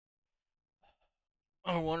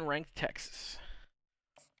Number one ranked Texas.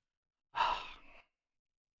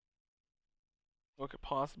 What could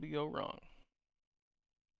possibly go wrong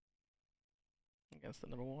against the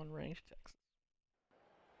number one ranked Texas?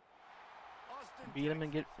 Beat them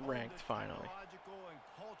and get ranked finally. Technological and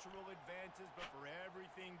cultural advances, but for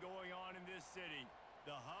everything going on in this city,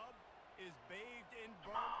 the hub is bathed in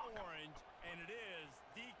burnt orange, and it is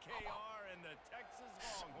DKR and the Texas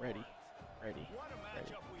Longhorns. Ready. What a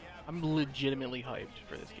matchup we have. I'm legitimately hyped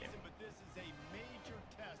for this game. But this is a major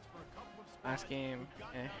test for a couple of squads Last game, who've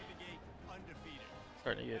gotten out of the gate undefeated.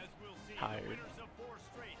 Starting to get tired.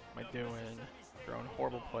 Am I doing? Throwing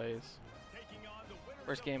horrible plays.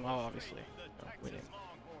 First game, oh, obviously, winning.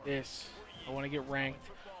 This, I want to get ranked.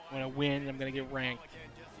 When I win, I'm gonna get ranked.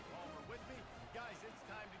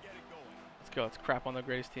 Let's go. Let's crap on the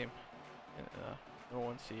greatest team. And, number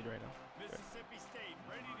one seed right now. Mississippi State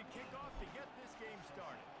ready to kick off to get this game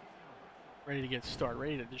started. Ready to get started.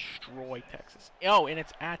 Ready to destroy Texas. Oh, and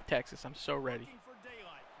it's at Texas. I'm so ready.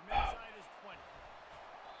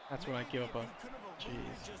 That's when I give up on.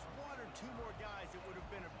 Jeez.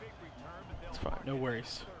 It's fine. No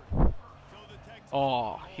worries.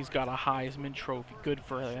 Oh, he's got a Heisman Trophy. Good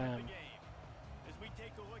for them.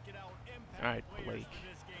 All right, Blake.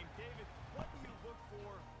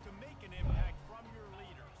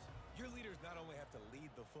 Your leaders not only have to lead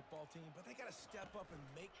the football team, but they got to step up and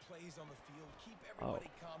make plays on the field, keep everybody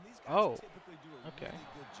calm. These guys typically do a really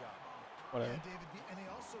good job. Whatever. Yeah, David, and they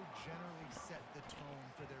also generally set the tone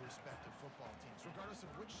for their respective football teams. Regardless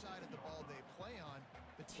of which side of the ball they play on,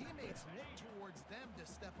 the teammates look towards them to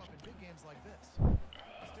step up in big games like this.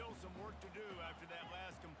 Still some work to do after that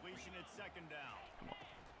last completion at second down.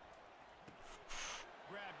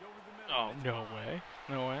 Grabbed over the middle. Oh, no way.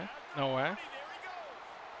 No way. No way. There he goes.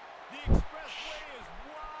 The expressway is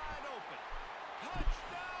wide open.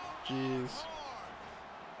 Touchdown. Jeez.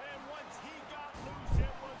 And once he got loose, it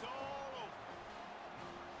was all over.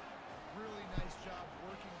 Really nice job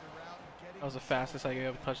working the route and getting. That was the fastest I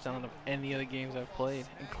gave a touchdown of any of the games I've played,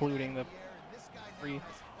 including the free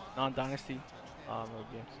non-dynasty road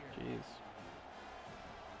games. Jeez.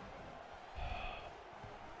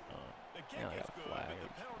 Kick I is got a good, flag. but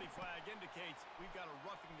the penalty flag indicates we've got a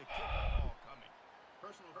roughing the kicker call coming.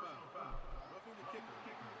 Personal foul. Roughing the kicker.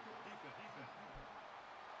 Defense.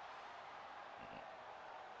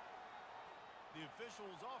 The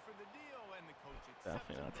officials offer the deal, and the coach accepts.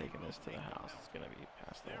 Definitely not taking this to the house. It's gonna be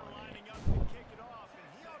past the They're line. lining up to kick it off, and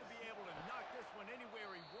he ought to be able to knock this one anywhere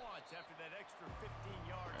he wants after that extra 15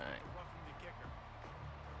 yards Right. after roughing the kicker.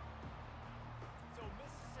 So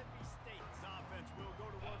Mississippi State's offense will go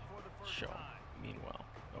to work for the first Sure. time. Meanwhile,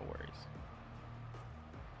 no worries.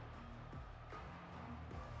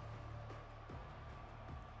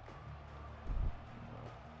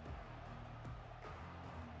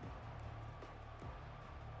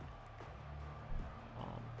 Oh.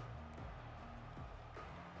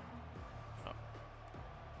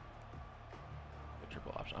 The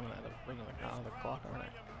triple option. I'm gonna end up bringing the ground on the clock, aren't I?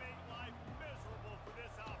 Make life miserable for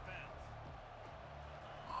this offense.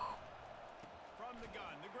 From the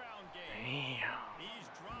gun, the ground game. Damn. He's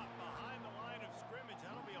dropped behind the line of scrimmage.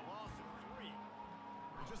 That'll be a loss of 3.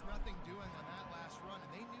 There's just nothing doing on that last run,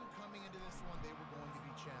 and they knew coming into this one they were going to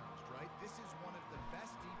be challenged, right? This is one of the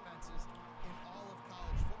best defenses in all of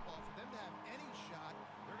college football. For them to have any shot,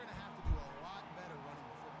 they're going to have to do a lot better running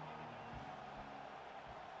the football.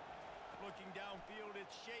 Looking downfield,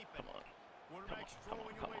 it's shaping. Come on. Quarterback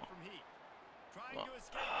strolling come away on. from heat. Trying to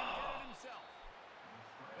escape and get it himself.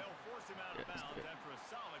 They'll force him out of Yeah, bounds after a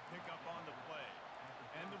solid pickup on the play.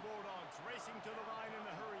 And the Bulldogs racing to the line in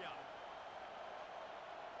the hurry up.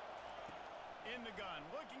 In the gun,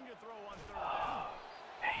 looking to throw on third down.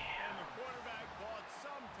 And the quarterback bought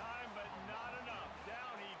some time, but not enough.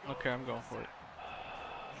 Down he goes. Okay, I'm going for it.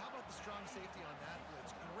 How about the strong safety on that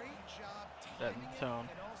blitz? Great job That timing it tone.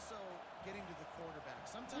 and also getting to the quarterback.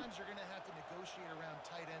 Sometimes you're going to have to negotiate around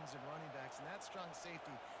tight ends and running backs, and that strong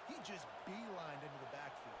safety, he just beelined into the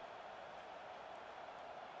backfield.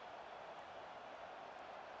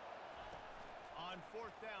 On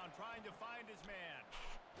fourth down, trying to find his man.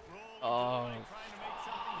 Rolling Oh. trying to make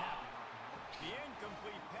something happen. The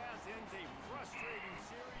incomplete pass ends a frustrating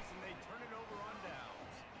series, and they turn it over on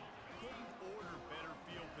downs. Couldn't order better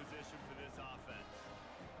field position for this offense.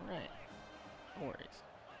 Right. No worries.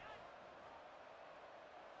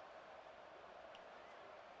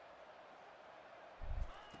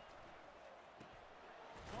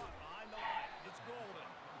 Caught behind the line. It's Golden.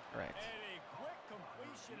 Right. And a quick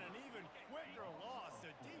completion, an even quicker loss.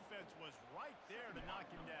 The defense was right there to knock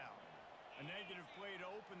him down. A negative play to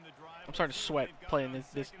open the drive. I'm starting to sweat playing this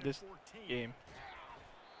game.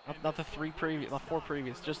 Not the three previous, not 4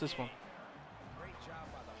 previous, just this one. Great job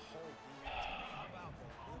by the whole defense. How about the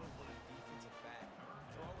little bitty defensive back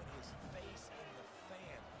throwing his face in the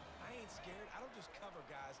fan? I ain't scared. I don't just cover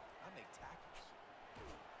guys. I make tackles.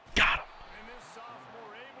 Got him.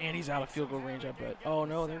 And he's out of field goal range, I bet. Oh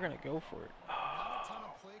no, they're gonna go for it. Not a ton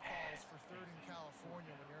of play calls for 3rd and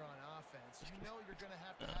California when you're on offense. You know you're going to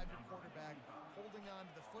have your quarterback holding on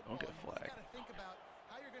to the football. Don't get You flagged. got to think about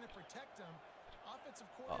how you're going to protect them. Offensive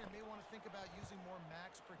coordinator may want to think about using more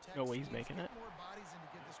max protect. No way he's making it. More bodies in to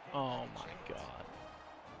give this Oh quarterback a my chance. god.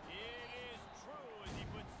 It is true as he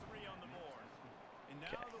puts 3 on the board. And now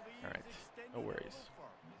Okay. the lead All right. is extended No worries. a little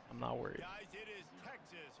further. I'm not worried. Guys, it is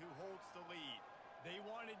Texas who holds the lead. They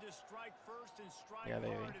wanted to strike first and strike Yeah,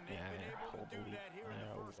 they- hard, and they've yeah, been yeah, able hold to the do lead. that here in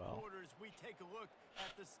Yeah, the first well. quarter as we take a look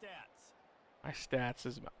at the stats. My stats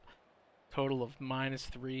is total of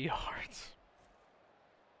 -3 yards.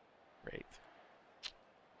 Great.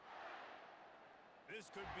 This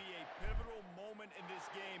could be a pivotal moment in this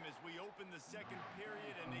game as we open the second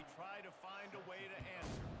period and they try to find a way to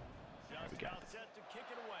answer. Just got about set to kick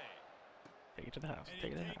it away. Take it to the house. And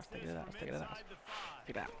Take it he to the takes house. Take it to this the house. from Take it to the house. inside the 5.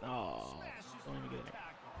 Take that. Oh, Smashes don't even through get the in there.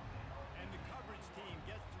 tackle. And the coverage team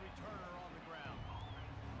gets the returner on the ground.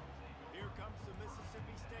 Here comes the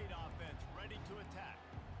Mississippi State offense ready to attack.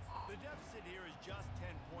 The deficit here is just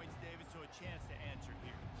 10 points, David, so a chance to answer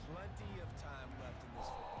here. Plenty of time left in this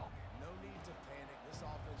football game. No need to panic. This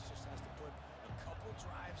offense just has to put a couple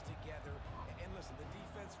drives together. And listen, the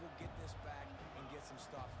defense will get this back and get some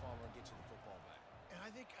stops falling and get you the football back. And I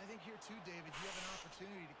think here too, David, you have an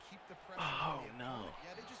opportunity to keep the pressure Oh, on the no. opponent.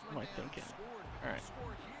 Yeah, they just What am I went down thinking? and scored. All right.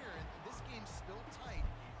 Score here, and this game's still tight.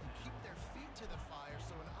 And keep their feet to the fire,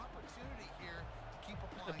 so an opportunity here to keep I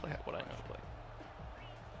applying play that what I know pressure. to play.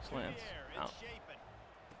 In Slants. the air, Out. it's Chapin.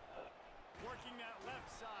 Working that left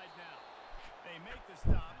side now. They make the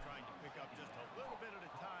stop, trying to pick up just a little bit at a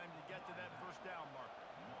time to get to that first down marker.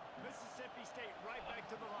 Mississippi State right back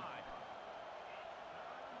to the line.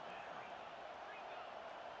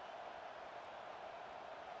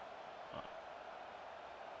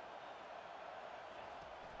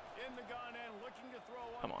 In the gun and looking to throw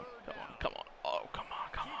on Come on. third Come down. on. Come on. Oh, come on.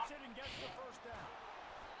 Come on. Keeps it and gets the first down.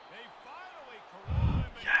 They finally corral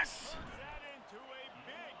him and Yes. turns that into a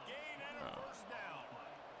big gain and a first down.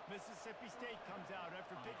 Mississippi State comes out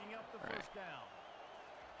after picking up the first down.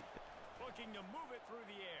 Looking to move it through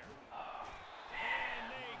the air. And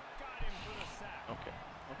they got him for the sack. Okay.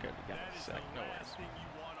 Okay. We got That the is sack. the No last worries. thing you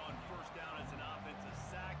want on first down as an offensive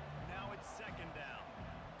sack. Now it's second down.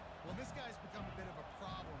 Well, this guy's become a bit of a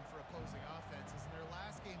problem for opposing offenses. In their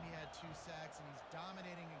last game, he had 2 sacks, and he's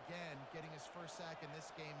dominating again, getting his first sack in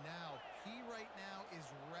this game now. He right now is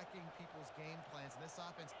wrecking people's game plans, and this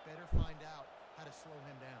offense better find out how to slow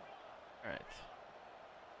him down. All right.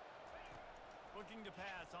 Looking to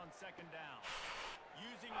pass on second down.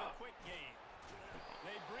 Using the quick game.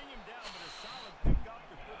 They bring him down, but a solid pickup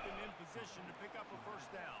to put them in position to pick up a first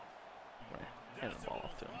down. Hand the ball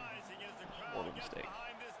off to him. Rising as the crowd Horrible gets mistake.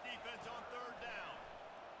 behind this defense on third down.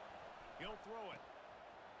 He'll throw it.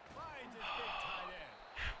 Finds his big tight end.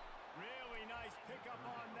 Really nice pickup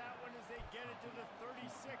on that one as they get it to the 36.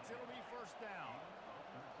 It'll be first down.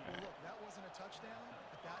 Well, look, that wasn't a touchdown,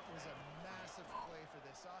 but that was a massive play for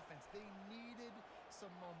this offense. They needed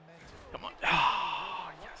some momentum. Come on. They needed to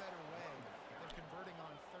rhythm. What better way than converting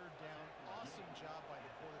on third down? Awesome job by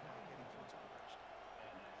the quarterback getting to his progression.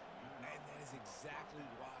 And that is exactly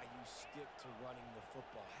why you stick to running the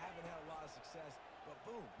football. Haven't had a lot of success, but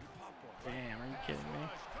boom, you pop one. Damn, are you kidding me?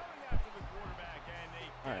 Rush coming after the quarterback, and they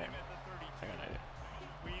get All right. him at the 32. I got an idea.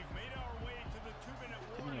 We've made our way to the 2-minute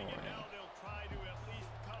warning, and now they'll try to at least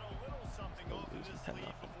cut a little something Still off of losing this 10-0.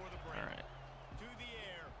 lead before the break. All right. To the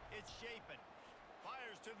air, it's Chapin.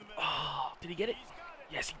 Fires to the middle. Oh, did he get it? He's got it.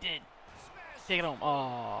 Yes, he did. Smashes Take it home.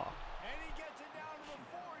 Oh. And he gets it down to the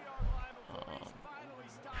 4-yard line before he's finally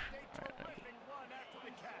stopped. A terrific run after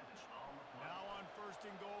the catch. Now on first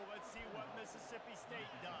and goal, let's see what Mississippi State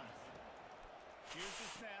does. Here's the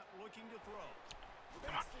snap, looking to throw.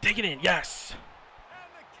 Come on. Take it in. Yes.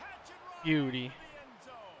 And the catch and run Beauty. into the end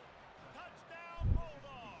zone. Touchdown,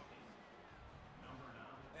 Bulldogs.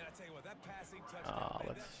 And I tell you what, that passing Oh, touchdown, man,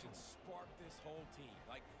 that let's- should spark this whole team.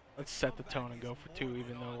 Like, Let's set the tone and go for 2,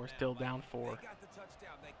 even though we're still down 4. they got the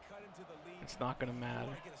touchdown. They cut into the lead. It's not gonna You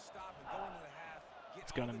matter. wanna get a stop and go into the half, get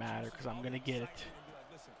It's all gonna the matter juices, 'cause I'm all gonna the get it. excitement and be like,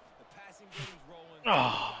 listen, the passing game's rolling.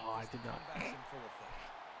 Oh, I did not. Comebacks in full effect.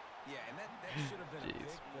 Yeah, and that should have been a Jeez.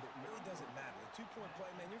 pick, but it really doesn't matter. The 2-point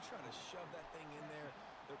play, man, you're trying to shove that thing in there.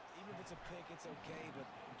 Even if it's a pick, it's okay, but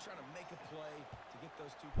you're trying to make a play to get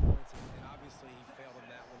those 2 points, and obviously he failed on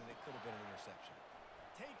that one, and it could have been an interception.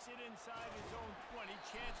 Takes inside his own 20.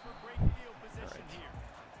 Chance for great field position here.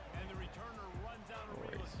 And the returner runs out of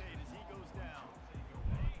real estate as he goes down.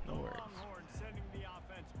 The Longhorns sending the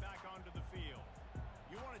offense back onto the field.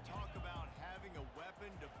 You want to talk about having a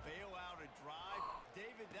weapon to bail out a drive?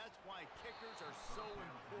 David, that's why kickers are so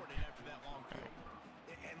important after that long field.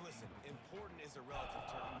 And listen, important is a relative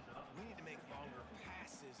term. We need to make longer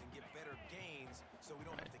passes and get better gains so we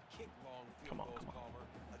don't have to kick long field goals, Palmer,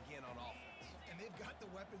 again on offense. And they've got the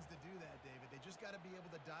weapons to do that, David. They just got to be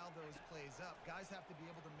able to dial those plays up. Guys have to be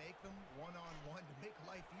able to make them one-on-one to make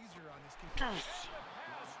life easier on this kicker. And the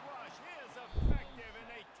pass rush is effective, and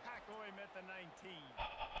they tackle him at the 19.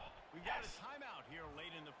 We got a timeout here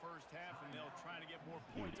late in the first half, and they'll try to get more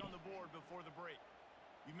points on the board before the break.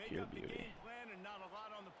 You make up the game plan and not a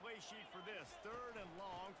lot on the play sheet for this. 3rd and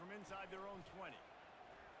long from inside their own 20.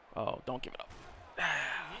 Oh, don't give it up.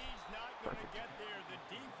 He's not going to get there. The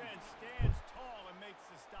defense stands tall and makes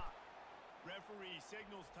the stop. Referee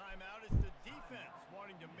signals timeout. It's the defense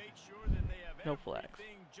wanting to make sure that they have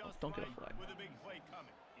everything just don't get a right flag. with a big play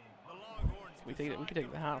coming. The Longhorns We can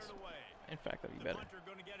take the house. In fact, that'd be better.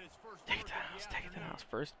 Take it to the house. Take it to the house.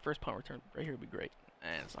 First punt return right here would be great,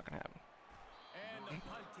 and it's not gonna happen. And the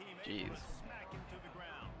punt team Jeez. able to smack him to the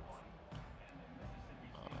ground.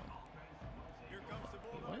 Here comes the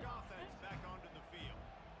Bulldog offense back onto the field.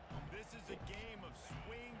 This is a game of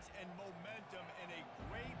swings and momentum and a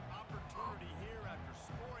great opportunity here after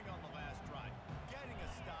scoring on the last drive, getting a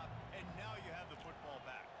stop, and now you have the football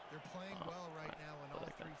back. They're playing well right now in all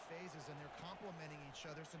 3 phases, and they're complementing each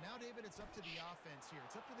other. So now, David, it's up to the offense here.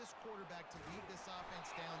 It's up to this quarterback to lead this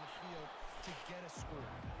offense down the field to get a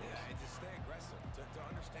score. Yeah, and to stay aggressive, to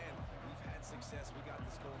understand we've had success, we got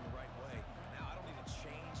this going the right way. Now I don't need to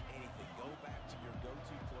change anything. Go back to your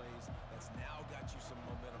go-to plays. That's now got you some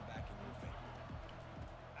momentum back in your favor.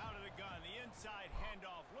 Out of the gun, the inside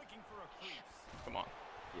handoff, looking for a crease. Come on.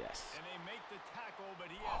 Yes. And they make the tackle,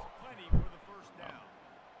 but he has plenty for the first down.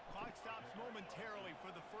 Clock stops momentarily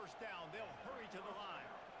for the first down. They'll hurry to the line.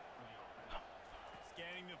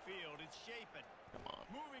 Scanning the field, it's Shapen. Come on.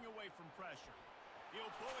 Moving away from pressure.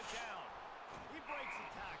 He'll pull it down. He breaks the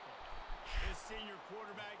tackle. This senior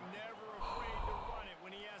quarterback never afraid to run it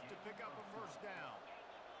when he has to pick up a first down.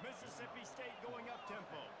 Mississippi State going up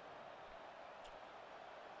tempo.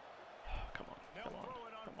 Come on. They'll throw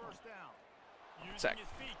it on first down. Sack. Using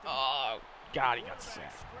his feet. Oh, God, he got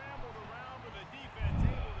sacked. Scrambled around with the defense,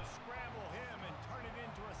 able to scramble him and turn it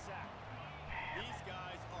into a sack. These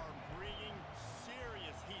guys are bringing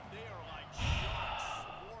serious heat. They are like sharks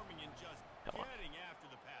swarming and just getting after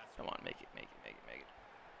the pass. Come on, make it.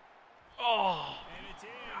 Oh! And it's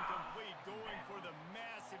incomplete, going for the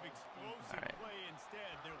massive explosive play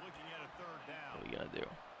instead. They're looking at a 3rd down. What are we gonna do?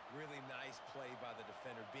 Really nice play by the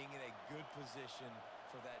defender, being in a good position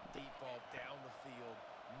for that deep ball down the field.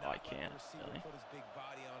 Oh, I can't. Let the receiver put his big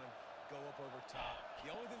body on him, go up over top.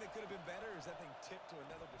 The only thing that could have been better is that thing tipped to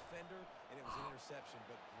another defender, and it was an interception,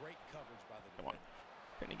 but great coverage by the defender. Come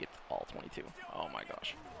on. Can he get all 22? Oh, my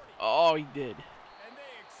gosh. Oh, he did. And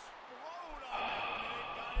they explode on that one, and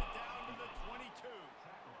they've got it down to the 22.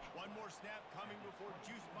 One more snap coming before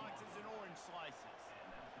juice boxes and orange slices.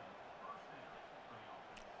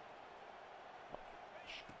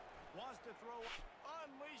 Wants to throw,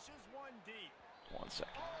 unleashes one deep. 1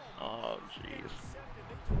 second. Oh, jeez.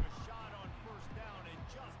 They took a shot on first down and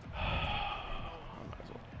just about I might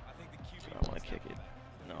as well. I think the QB So I want to kick it.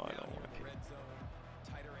 No, I don't want to kick it. red zone,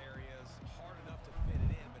 tighter areas, hard enough to fit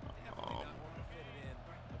it in, but definitely not wanting to fit it in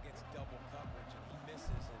against double coverage, and he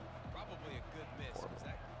misses, and probably a good miss, because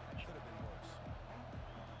that could have been worse.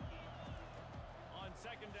 On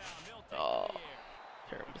 2nd down, they'll take the air.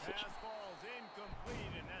 Terrible decision. Pass falls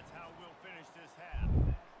incomplete, and that's how we'll finish this half.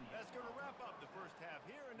 That's going to wrap up the first half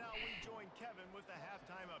here, and now we join Kevin with the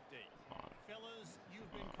halftime update. Fellas, you've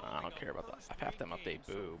been I don't care about the halftime update.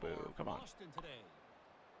 Boo, boo. Come on. Today.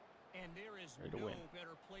 And there is Ready to no win.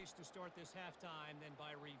 better place to start this halftime than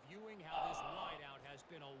by reviewing how this wideout has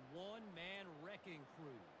been a one-man wrecking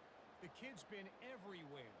crew. The kid's been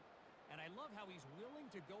everywhere, and I love how he's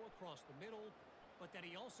willing to go across the middle, but that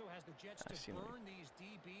he also has the jets to burn these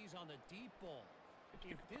DBs on the deep ball.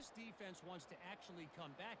 If this defense wants to actually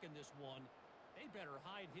come back in this one, they better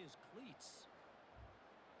hide his cleats.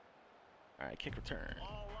 All right, kick return.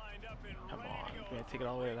 All lined up and Come ready on. to go. We're going to take it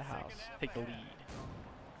all the way to the house. Take the lead.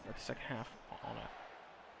 Start the second half on a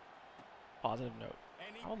positive note.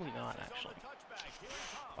 Probably not, actually.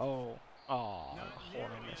 Oh. Oh,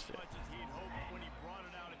 Horner missed it. When he brought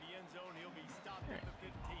it out of the end zone, he'll be stopped at the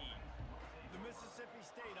 15. The Mississippi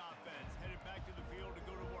State offense headed back to the field to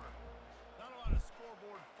go to work. Not a lot of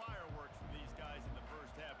scoreboard fireworks from these guys in the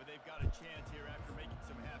first half, but they've chance here after making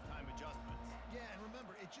some halftime adjustments. Yeah, and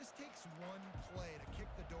remember, it just takes one play to kick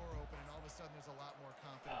the door open, and all of a sudden there's a lot more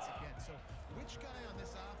confidence again. So which guy on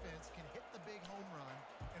this offense can hit the big home run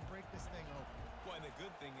and break this thing open? Well, and the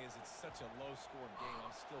good thing is it's such a low-scoring game.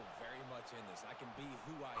 I'm still very much in this. I can be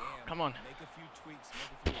who I am. Come on. Make a few tweaks, make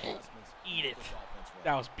a few adjustments. Eat it. This offense right.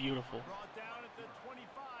 That was beautiful. Brought down at the 25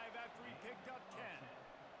 after he picked up 10.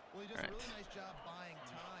 Well, he does a really nice job buying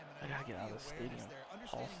time. And I gotta get out of the awareness stadium. there.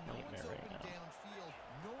 Pulse Understanding no one's nightmare right open now. downfield,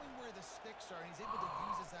 knowing where the sticks are, and he's able to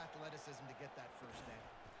use his athleticism to get that first down.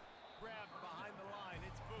 Grabbed behind the line.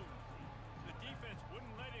 It's Boone. The defense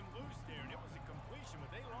wouldn't let him loose there, and it was a completion, but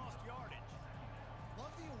they lost yardage.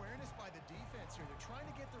 Love the awareness by the defense here. They're trying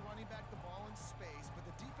to get the running back the ball in space, but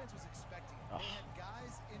the defense was expecting it. They had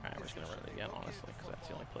guys in Alright, we're just gonna run it again, honestly, because that's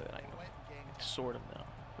the only play that I can sort of know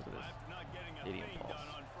because of this After not getting a idiot thing pulse. done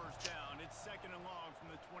on first down, it's 2nd and long from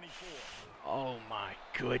the 24. Oh my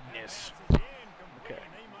goodness. Pass is incomplete, Okay.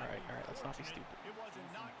 and they might be Alright, let's not be fortunate. stupid. It wasn't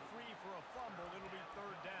knocked free for a fumble. It'll be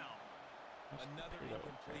 3rd down. Another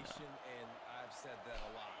incompletion, and I've said that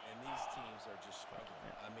a lot. And these teams are just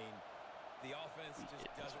struggling. I mean, the offense just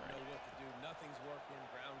doesn't know what to do. Nothing's working.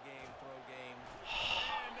 Ground game, throw game.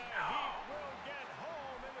 And he will get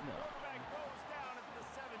home, and the quarterback goes down at the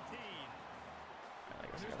 17.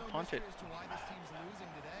 I guess I There's gotta no punt it. mystery as to why this team's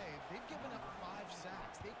losing today. They've given up 5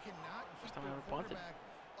 sacks. They cannot keep time I their ever punted. quarterback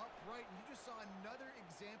upright, and you just saw another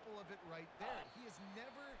example of it right there. He has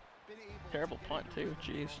never been able Terrible to get punt, into too. rhythm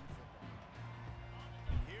Jeez. with his own football.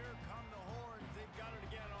 Here come the horns. They've got it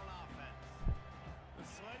again on offense. The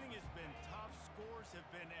sledding has been tough. Scores have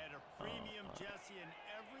been at a premium, Jesse, and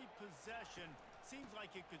every possession seems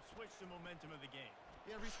like it could switch the momentum of the game.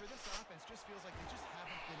 Yeah, Reese, for this offense, just feels like they just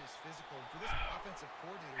haven't been as physical. For this offensive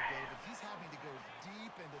coordinator, David, he's having to go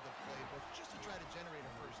deep into the playbook just to try to generate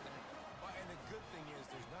a first down. And the good thing is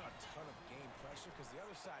there's not a ton of game pressure because the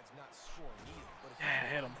other side's not scoring either. But if you Hit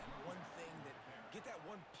get him. that one thing get that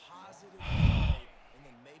one positive play, and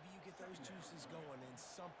then maybe you get those juices going and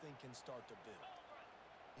something can start to build.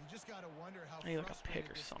 You just got to wonder how I need like a pick frustrated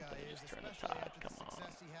or this something guy to is, just turn the especially tide. after Come the on.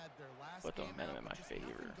 success he had their last Put the game momentum out, in but my just nothing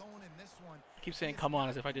favor. going in this one. I keep He saying has come on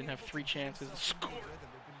not as if I been didn't have able 3 to get chances to himself into score. rhythm.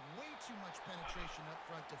 There's been way too much penetration up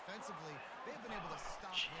front defensively. They've been able to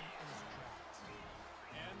stop him in his tracks.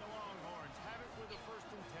 And the Longhorns have it with a 1st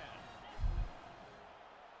and 10.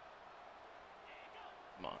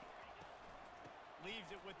 Come on. Leaves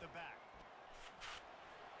it with the back.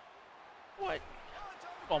 What?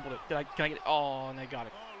 Fumbled it. Can I get it? Oh, and they got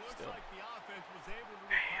it. Oh, looks Still. like the offense was able to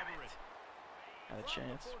recover it. Had a From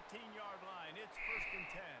chance. the 14-yard line, it's 1st and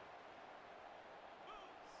 10.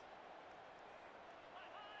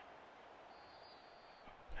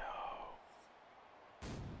 No.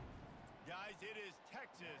 Guys, it is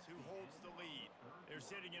Texas who holds the lead. They're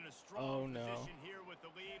sitting in a strong position here with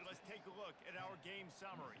the lead. Let's take a look at our game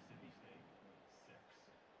summary.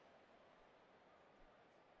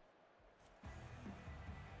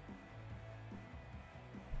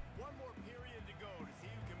 One more period to go to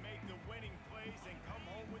see who can make the winning plays and come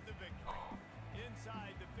home with the victory.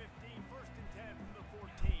 Inside the 15, 1st and 10 from the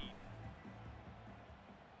 14.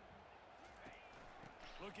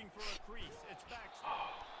 Looking for a crease, it's Baxter.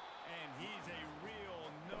 And he's a real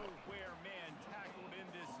nowhere man tackled in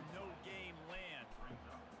this no-gain land.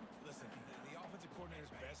 Listen, the offensive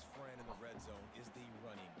coordinator's best friend in the red zone is the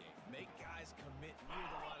running game. Make guys commit near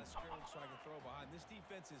the line of scrimmage so I can throw behind. This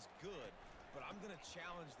defense is good, but I'm going to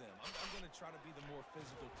challenge them. I'm going to try to be the more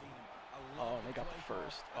physical team. Oh, and they got the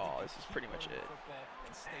first. Oh, this is pretty much it.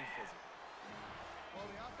 And stay physical. Well,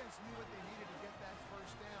 the offense knew what they needed to get that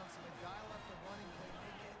first down, so they dial up the running play.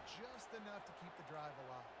 They get just enough to keep the drive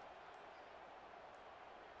alive.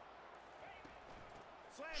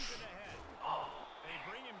 Slams it ahead. They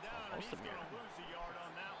bring him down, and he's going to lose a yard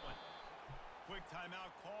on that one. Quick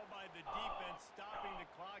timeout called by the defense, stopping the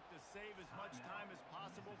clock to save as much time as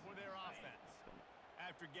possible for their offense.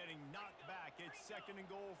 After getting knocked back, it's 2nd and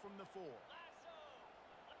goal from the 4.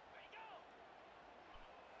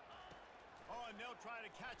 Oh, and they'll try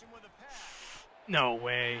to catch him with a pass. No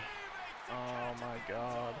way. Oh my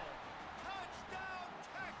God. Touchdown,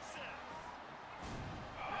 Texas!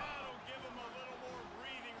 That'll give them a little more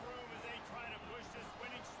breathing room as they try to push this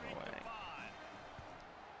winning streak to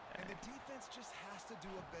 5. And the defense just has to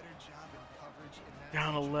do a better job in coverage in that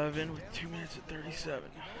Down situation. 11 with 2 minutes and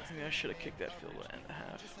 37. Maybe I should have kicked that field goal at the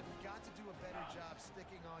half. Just have got to do a better job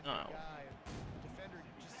sticking on your guy. The defender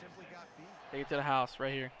just simply got beat. Take it to the house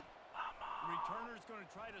right here. Returner's going to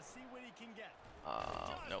try to see what he can get.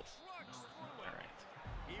 Nope. All right.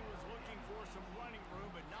 He was looking for some running room,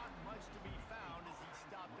 but not much to be found as he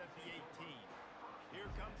stopped at the 18. Here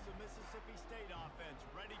comes keeps the Mississippi State offense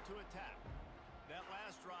ready to attack. That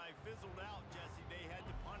last drive fizzled out, Jesse. They had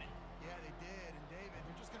to punt it. Yeah, they did. And David,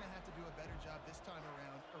 they're just going to have to do a better job this time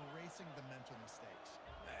around erasing the mental mistakes.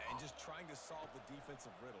 And just trying to solve the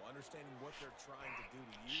defensive riddle, understanding what they're trying to do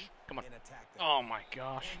to you and attack them. Oh my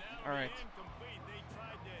gosh. All right. They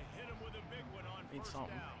tried to hit him with a big one on first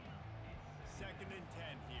down. 2nd and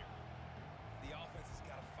 10 here. The offense has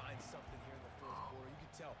got to find something here in the fourth quarter. You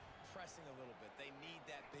can tell pressing a little bit. They need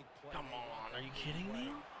that big play. Come on, are you kidding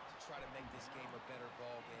me? To try to make this game a better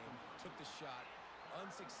ball game. Took the shot,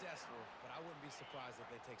 unsuccessful, but I wouldn't be surprised if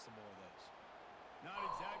they take some more of those. Not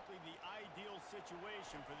exactly the ideal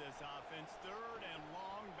situation for this offense. 3rd and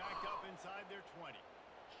long, back up inside their 20.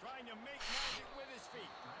 Trying to make magic with his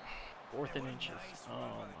feet. 4th and inches.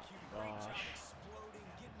 Oh my gosh. Exploding,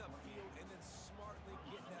 getting upfield, and then smartly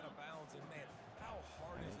getting out of bounds. And man, how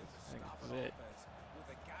hard is it to stop an offense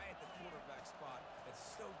with a guy at the quarterback spot that's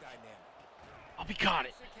so dynamic? Oh, he caught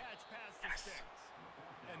it. Yes.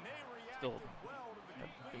 And they reacted well to the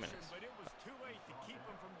completion, but it was too late to keep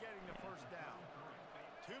them from getting the first down.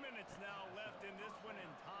 2 minutes now left in this one,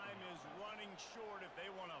 and time is running short if they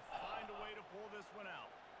want to find a way to pull this one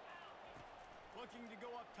out. Looking to go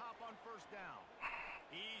up top on first down.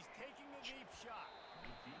 He's taking the deep shot.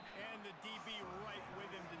 And the DB right with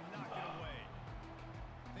him to knock it away.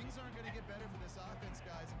 Things aren't going to get better for this offense,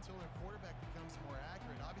 guys, until their quarterback becomes more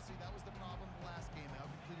accurate. Obviously, that was the problem last game out.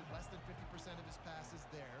 Completed less than 50% of his passes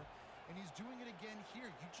there. And he's doing it again here.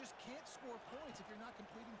 You just can't score points if you're not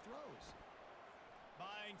completing throws.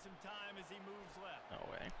 Buying some time as he moves left. No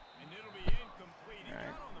way. And it'll be incomplete. He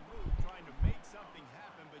got on the move trying to make something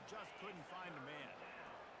happen, but just couldn't find a man.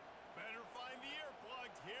 Better find the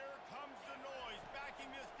earplugs. Here comes the noise, backing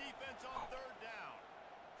this defense on 3rd down.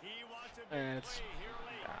 He wants a big play here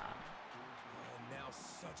late. And now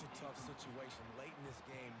such a tough situation. Late in this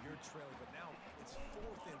game, you're trailing, but now it's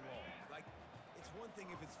 4th and long. Like, it's one thing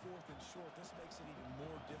if it's 4th and short. This makes it even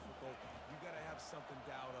more difficult. You got to have something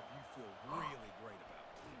dialed up you feel really great about.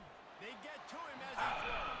 They get to him as he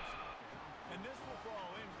throws. And this will fall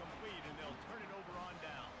incomplete, and they'll turn it over on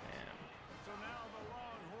down. So now the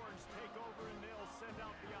Longhorns take over, and they'll send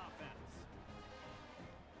out the offense.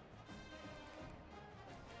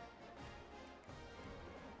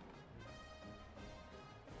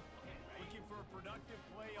 Looking for a productive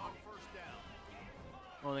play on first down.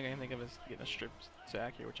 Only thing I can think of is getting a strip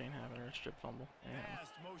sack here, which ain't happening, or a strip fumble.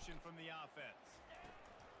 Fast motion from the offense.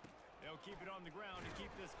 They'll keep it on the ground to keep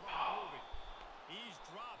this clock moving. He's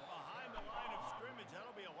dropped behind the line of scrimmage.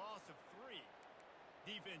 That'll be a loss of 3.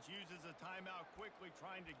 Defense uses a timeout quickly,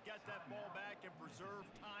 trying to get that ball back and preserve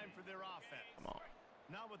time for their offense. Come on.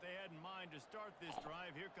 Not what they had in mind to start this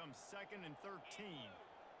drive. Here comes 2nd and 13.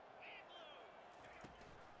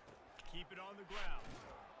 Keep it on the ground.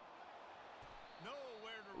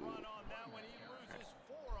 Nowhere to run on that one. He loses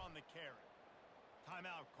 4 on the carry.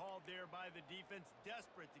 Timeout called there by the defense,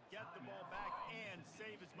 desperate to get the ball back and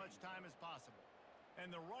save as much time as possible. And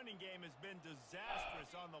the running game has been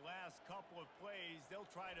disastrous on the last couple of plays. They'll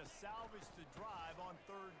try to salvage the drive on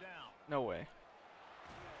 3rd down. No way.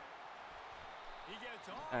 He gets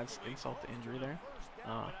off. That's insult to injury there.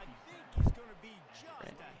 But I think he's going to be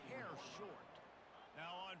just a hair short.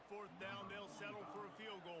 Now on 4th down, they'll settle for a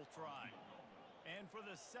field goal try. And for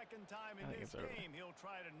the 2nd time in this game, he'll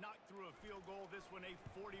try to knock through a field goal. This one a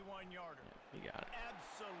 41-yarder. Yeah, he got it.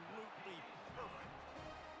 Absolutely perfect.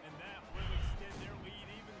 And that will extend their lead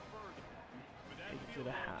even further. With that field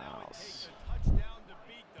goal, now it takes a touchdown to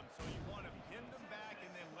beat them. So you want to pin them back and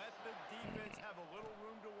then let the defense have a little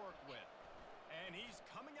room to work with. And he's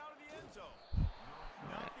coming out of the end zone.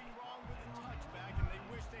 Nothing wrong with a touchback, and they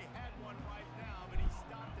wish they had one right now, but he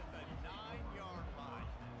stopped at the 9-yard line.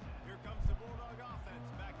 Here comes the Bulldog offense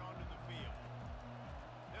back onto the field.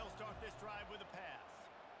 They'll start this drive with a pass.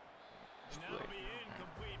 And that'll be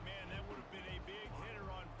incomplete, man. That would have been a big hitter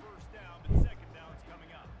on first down, but 2nd down's coming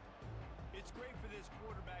up. It's great for this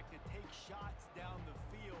quarterback to take shots down the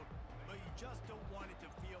field, but you just don't want it to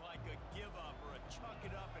feel like a give-up or a chuck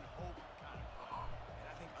it up and hope kind of play. And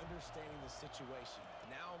I think understanding the situation,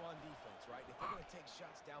 now I'm on defense, right? If they're going to take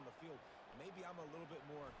shots down the field, maybe I'm a little bit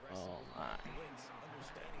more aggressive with my blitz,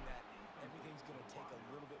 understanding that everything's going to take a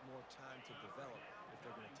little bit more time to develop if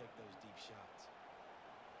they're going to take those deep shots.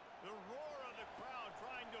 The roar of the crowd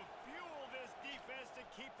trying to fuel this defense to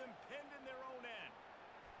keep them pinned in their own end.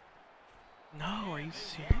 No, are you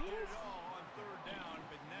serious? On 3rd down,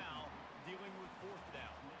 but now dealing with 4th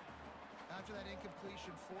down. After that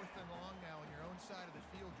incompletion, 4th and long now on your own side of the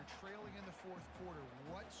field, you're trailing in the 4th quarter.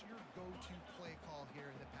 What's your go-to play call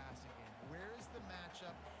here in the passing game? Where is the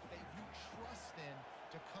matchup that you trust in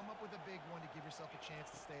to come up with a big one to give yourself a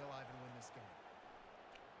chance to stay alive and win this game.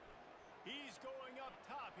 He's going up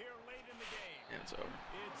top here late in the game. And it's over.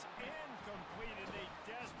 It's incomplete, and they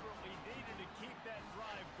desperately needed to keep that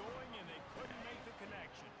drive going, and they couldn't make the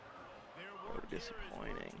connection. Their work here is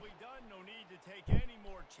virtually done. No need to take any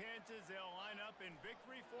more chances. They'll line up in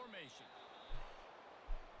victory formation.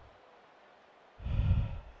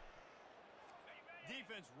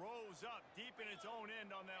 Defense rose up deep in its own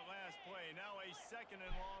end on that last play. Now a second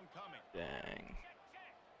and long coming. Dang.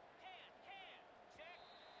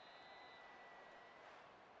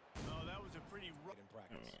 Oh, that was a pretty rough in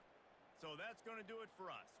practice. So that's going to do it for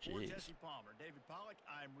us. For Jesse Palmer, David Pollack,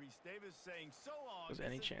 I'm Reese Davis saying so long. Was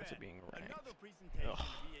any chance of being ranked? Another presentation of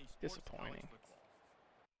EA Sports disappointing. College football.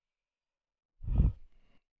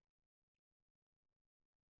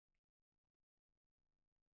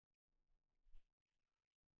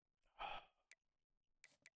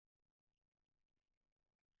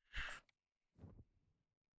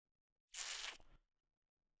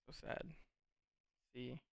 So sad.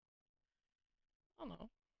 See, I don't know.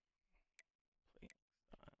 Playing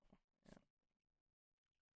style. Yeah.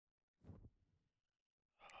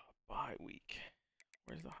 Bye week.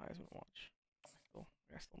 Where's the Heisman watch?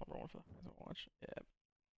 I still number one for the Heisman watch. Yeah.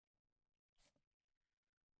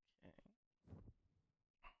 Okay.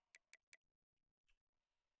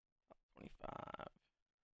 Top 25.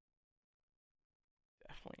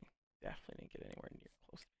 Definitely didn't get anywhere near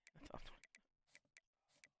close to the top 20.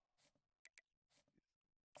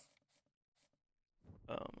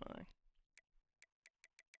 Oh my.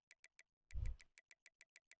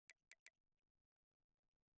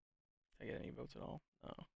 Did I get any votes at all?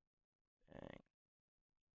 No. Dang.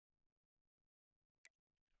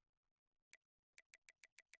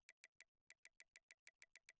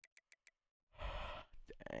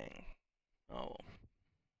 Dang. Oh.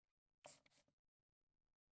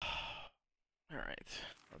 All right.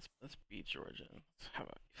 Let's beat Georgia. Let's have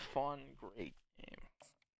a fun, great game.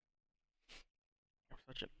 It was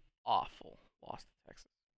such an awful loss to Texas.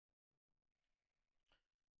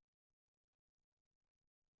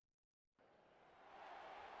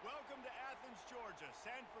 Welcome to Athens, Georgia.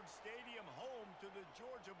 Sanford Stadium, home to the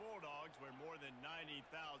Georgia Bulldogs, where more than 90,000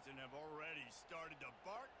 have already started to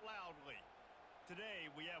bark loudly. Today,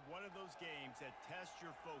 we have one of those games that test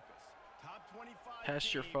your focus. Top 25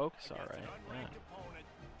 Test your focus, all right. An unranked opponent.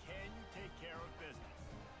 Can you take care of business?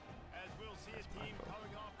 As we'll see a team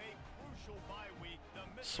coming off a crucial bye week, the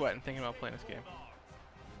sweating thinking about playing this game.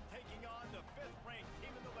 Taking on the 5th-ranked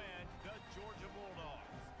team in the land, the Georgia Bulldogs.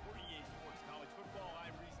 For EA Sports College Football,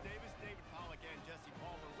 I'm Reese Davis, David Pollack, and Jesse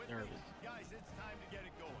Palmer with me. Guys, it's time to get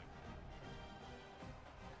it going.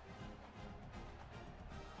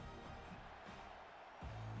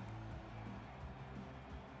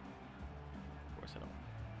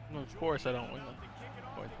 No, of course I don't win the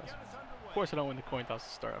coin toss. Of course I don't win the coin toss to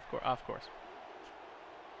start. Of course.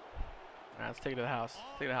 All right, let's take it to the house.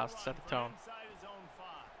 Take it to the house. Set the tone.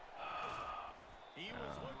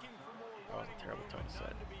 That was a terrible tone to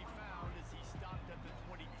set.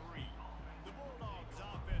 The Bulldogs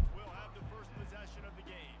offense will have the first possession of the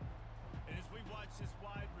game. And as we watch this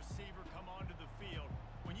wide receiver come onto the field,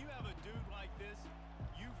 when you have a dude like this,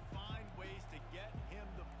 you find ways to get him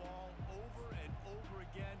the ball over and over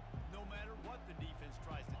again, no matter what the defense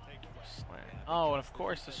tries to take away. Oh, and of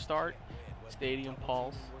course to start, stadium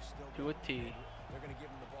pulse to a T.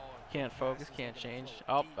 Can't focus, can't change.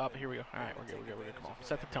 Up, here we go. All right, we're good. Come on,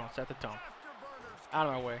 set the tone. Out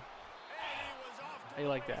of my way. How you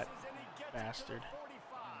like that, bastard?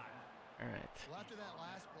 All right. Well, after that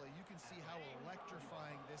last play, you can see how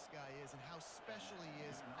electrifying this guy is and how special he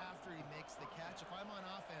is after he makes the catch. If I'm on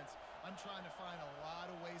offense, I'm trying to find a lot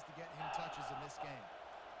of ways to get him touches in this game.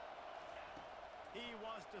 He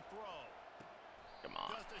wants to throw. Come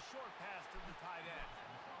on. Just a short pass to the tight end.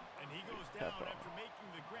 And he goes down after making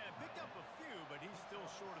the grab. Picked up a few, but he's still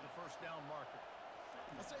short of the first down marker.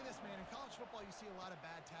 I'll say this, man. In college football, you see a lot of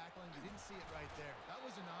bad tackling. You didn't see it right there. That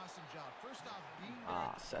was an awesome job. First off, being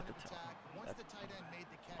there set the attack. Once the tight end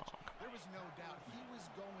made the catch, there was no doubt he was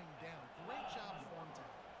going down. Great job form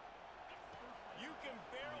time. You can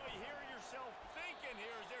barely hear yourself thinking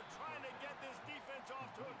here as they're trying to get this defense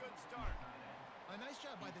off to a good start. A nice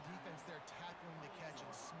job by the defense there tackling the catch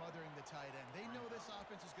and smothering the tight end. They know this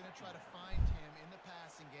offense is going to try to find him in the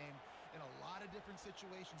passing game in a lot of different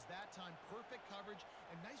situations. That time, perfect coverage,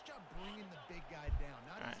 and nice job bringing the big guy down.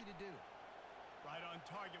 Not easy to do. Right on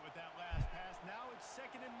target with that last pass. Now it's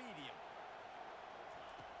second and medium.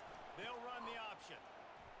 They'll run the option.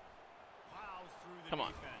 Plows through the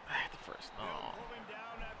defense. I hit the first. They'll pull him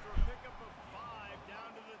down after a pickup of 5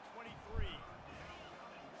 down to the 23.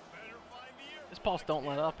 Pulse don't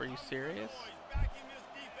let up. Are you serious? Backing this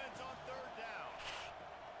defense on third down.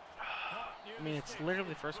 I mean, it's literally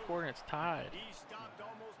the first quarter and it's tied. He stopped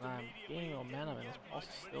almost I'm immediately. gaining Didn't momentum and get this Pulse much,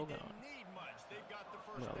 is but still he going. didn't need much. They've got the I'm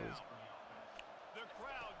first gonna down. lose. The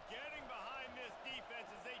crowd getting behind this defense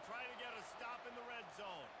as they try to get a stop in the red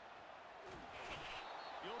zone.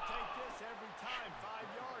 You'll take this every time.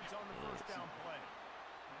 5 yards on the first down play.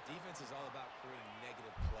 Defense is all about creating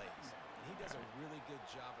negative plays, and he does a really good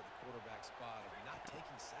job at the quarterback spot of not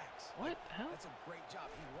taking sacks. What the hell? That's a great job.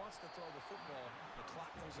 He wants to throw the football. The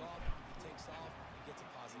clock goes off. He takes off. He gets a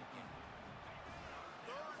positive gain.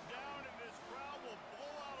 Third down, and this crowd will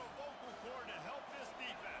blow out a vocal cord to help this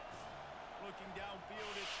defense. Looking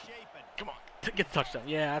downfield, it's Chapin. Come on, get the touchdown.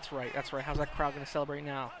 Yeah, that's right. That's right. How's that crowd gonna celebrate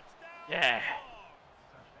now? Touchdown. Yeah. Well,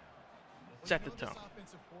 Set you the know, tone. This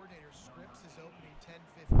offensive coordinator scripts his opening 10,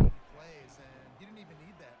 15 plays, and he didn't even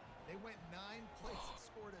need that. They went 9 plays and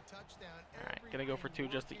scored a touchdown. All right, gonna go for 2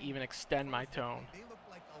 just to even extend my tone. They look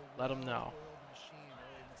like a Let 'em know. well-oiled machine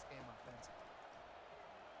early in this game offensively.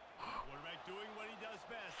 Quarterback doing what he does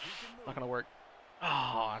best. He can move. Not gonna work.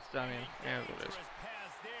 Oh, I mean, yeah, it is. Dangerous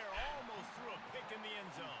pass there, almost threw a pick in the end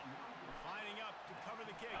zone. Lining up to cover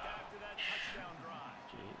the kick after that touchdown drive.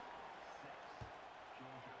 Gee.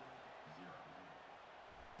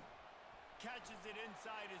 Catches it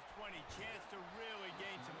inside his 20. Chance to really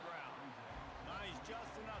gain some ground. Nice, just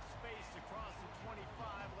enough space to cross the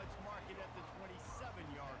 25. Let's mark it at the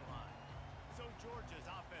 27-yard line. So Georgia's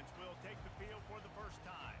offense will take the field for the first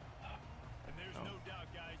time. And there's no doubt,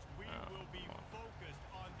 guys, we will be focused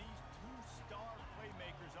on these 2 star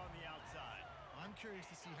playmakers on the outside. I'm curious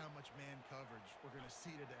to see how much man coverage we're going to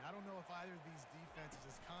see today. I don't know if either of these defenses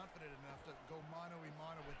is confident enough to go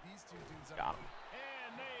mano-a-mano with these 2 dudes. Got him.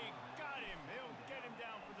 And they got him. He'll get him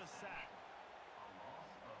down for the sack.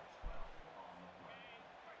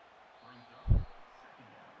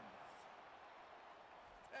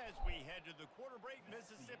 As we head to the quarter break,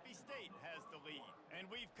 Mississippi State has the lead. And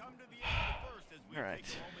we've come to the end of the first as we All right.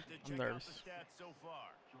 take a moment to I'm check out nervous. the stats so far.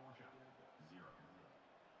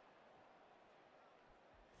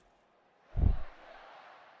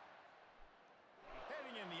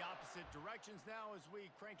 Heading in the opposite directions now as we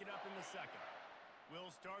crank it up in the second.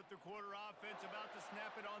 We'll start the quarter offense, about to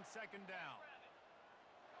snap it on second down.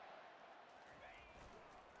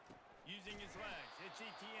 Using his legs, it's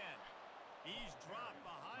Etienne. He's dropped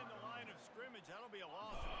behind the line of scrimmage. That'll be a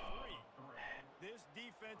loss of 3. This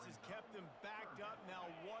defense has kept them backed up. Now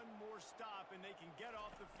 1 more stop, and they can get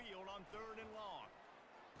off the field on 3rd and long.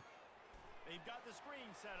 They've got the screen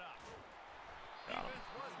set up. Defense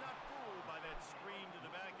was not fooled by that screen to the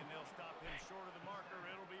back, and they'll stop him short of the marker.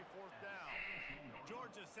 It'll be 4th down.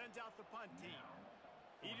 Georgia sends out the punt team.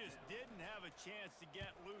 He just didn't have a chance to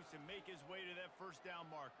get loose and make his way to that first down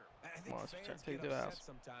marker. I think Well, let's fans take get the upset house.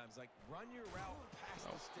 sometimes. Like, run your route past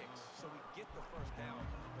the sticks so we get the first down.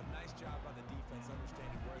 But nice job by the defense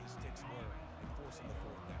understanding where the sticks were and forcing the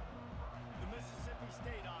 4th down. The Mississippi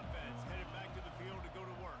State offense headed back to the field to go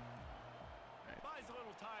to work. Buys a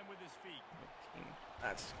little time with his feet.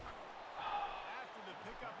 That's After the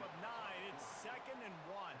pickup of 9, it's 2nd and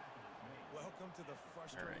 1. Welcome to the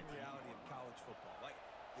frustrating All right. reality of college football. Like,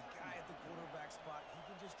 the guy at the quarterback spot, he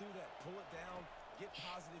can just do that. Pull it down, get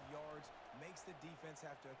positive yards, makes the defense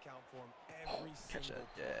have to account for him every catch single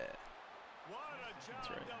that. Yeah. What a job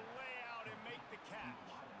right. to lay out and make the catch.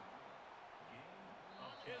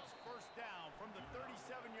 It's first down from the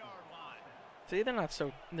 37-yard line. See, they're not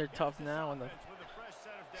so. They're tough This now, and the offense with a fresh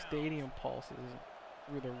set of downs. stadium pulse is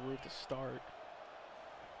through the roof to start.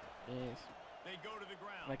 Jeez. They go to the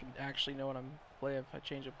ground. And I can actually know what I'm play if I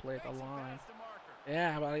change a play at the Makes it line. past the marker.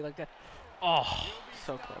 Yeah, but I like that. Oh, He'll be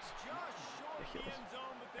so stopped close. just short of the Ridiculous. end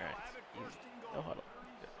zone, but they'll Alright, have it first and no goal. huddle.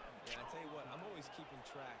 Yeah, I tell you what, I'm always keeping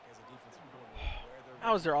track as a defensive coordinator where they're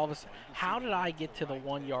How is there all this? You can How see did the I right get to the right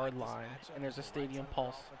 1 there, yard like this line matchup and there's a is the right stadium side of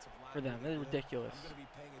pulse their offensive line for them? really It's good. ridiculous. I'm gonna be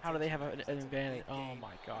paying How do they have attention an to this. It's a advantage? big Oh game.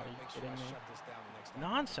 my God, are you Make sure kidding I me? shut this down the next time.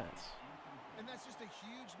 Nonsense. And that's just a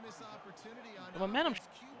huge missed opportunity on The momentum.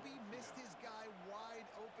 offense. QB missed his guy wide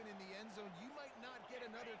open in the end zone. You might not get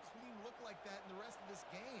another clean look like that in the rest of this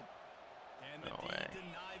game. And the No D way.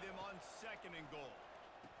 deny them on 2nd and goal.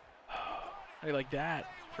 I like that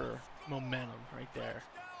for momentum right there.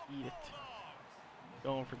 Eat it.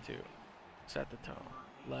 Going for 2. Set the tone.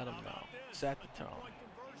 Let them know. Set the tone. Point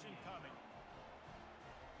conversion coming.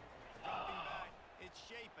 Dropping back, it's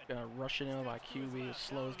Chapin. Gonna rush it in my QB as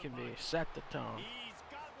slow as can be. Set the tone. He's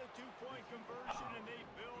got the 2-point conversion, and they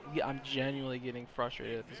build on Yeah, I'm that. genuinely getting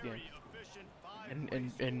frustrated at this game Very efficient and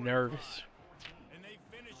five-play nervous. scoring. And they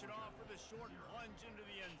finish it off with a short plunge into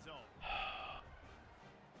the end zone.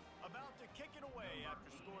 About to to kick it away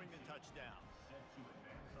after scoring the touchdown.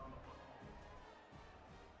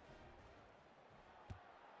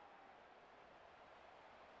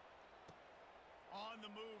 On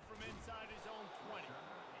the move from inside his own 20.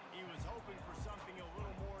 He was hoping for something a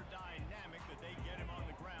little more dynamic, but they get him on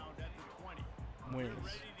the ground at the 20. We're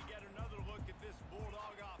ready to get another look at this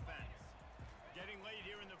Bulldog offense. Getting late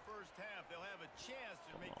here in the first half, they'll have a chance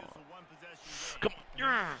to make this a one-possession game. Come on.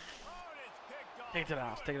 Yeah. Oh, and it's picked off. Take it to the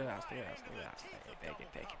house. Take it to the house. Take it to the house. Take it to the house. Take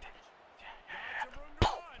it. Take it.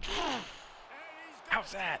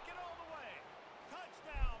 How's that? All the way.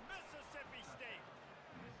 Touchdown, Mississippi State.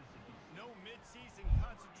 No mid-season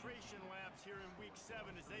concentration lapse here in week 7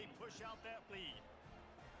 as they push out that lead.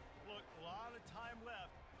 Look, a lot of time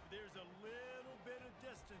left. There's a little bit of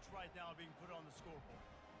distance right now being put on the scoreboard.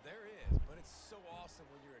 There is, but it's so awesome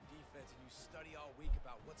when you're a defense and you study all week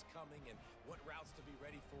about what's coming and what routes to be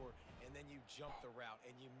ready for, and then you jump the route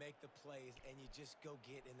and you make the plays and you just go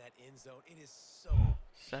get in that end zone. It is so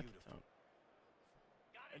beautiful.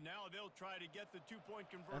 And now they'll try to get the two-point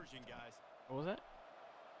conversion, guys. What was that?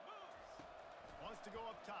 Wants to go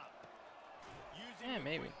up top. Using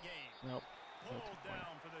maybe. Game. Nope. Pulled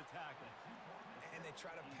down for the tackle. And they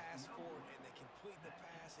try to pass forward and they complete the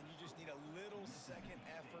pass, and you just need a little second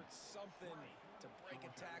effort, something to break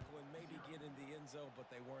a tackle and maybe get in the end zone,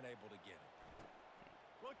 but they weren't able to get it.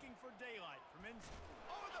 Looking for daylight from inside.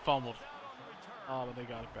 Oh, Fumbled. out on the return. Oh, but they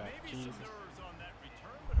got it back. Maybe Jesus. some nerves on that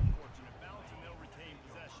return, but a fortunate bounce, and they'll retain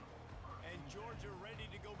possession. And Georgia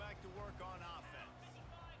ready to go back to work on offense.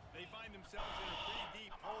 They find themselves in a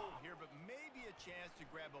pretty deep hole here, but maybe a chance to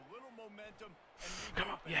grab a little momentum and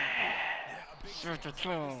regroup. This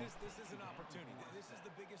is an opportunity. This is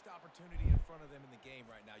the biggest opportunity in front of them in the game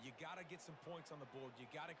right now. You got to get some points on the board. You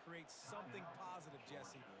got to create something positive,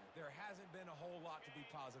 Jesse. There hasn't been a whole lot to be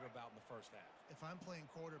positive about in the first half. If I'm playing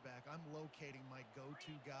quarterback, I'm locating my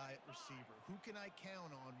go-to guy at receiver. Who can I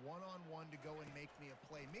count on one-on-one to go and make me a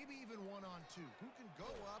play? Maybe even one-on-two. Who can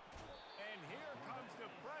go up? And here comes the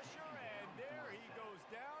pressure, and there he goes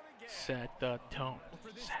down again. Set the tone. Well,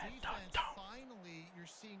 for this Set the defense, tone. finally, you're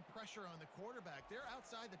seeing pressure on the quarterback. They're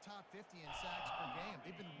outside the top 50 in sacks per game.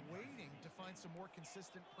 They've been waiting to find some more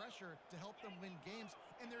consistent pressure to help them win games,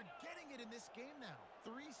 and they're getting it in this game now.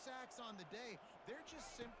 3 sacks on the day. They're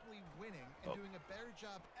just simply winning and doing a better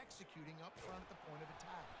job executing up front at the point of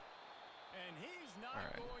attack. And he's not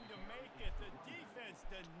going to make it. The defense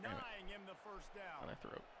denying him the first down. On my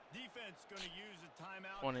throat. Defense going to use a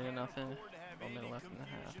timeout. 20 to Can't nothing. afford to have 1 minute any left in the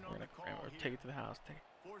half. confusion on the call here. Take it to the house.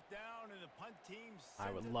 Fourth down, and the punt team I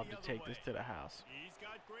sends would it love the to other take way. this to the house. He's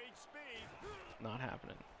got great speed. Not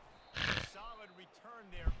happening. Solid return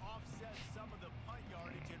there. Offsets some of the punt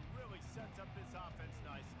yardage and really sets up this offense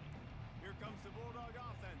nicely. Here comes the Bulldog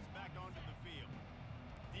offense back onto the field.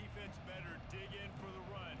 Defense better dig in for the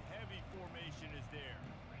run. Heavy formation is there.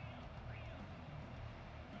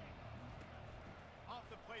 Off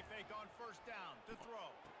the play fake on first down to throw.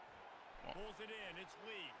 Pulls it in. It's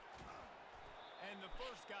Lee. And the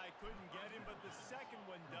first guy couldn't get him, but the second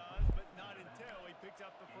one does, but not until he picks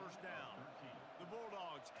up the first down. The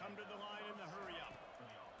Bulldogs come to the line in the hurry-up.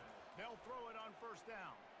 They'll throw it on first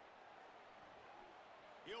down.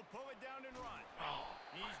 He'll pull it down and run.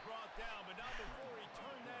 He's brought down, but not before he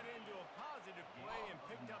turned that into a positive play and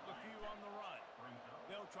picked up a few on the run.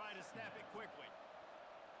 They'll try to snap it quickly.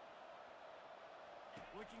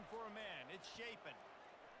 Looking for a man. It's Shapen.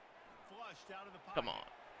 Flushed out of the pocket. Come on.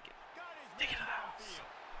 Got his Take it to man the house.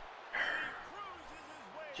 downfield. And he cruises his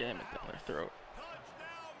way to Jam the it down house. their throat.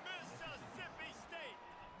 Touchdown, Mississippi State.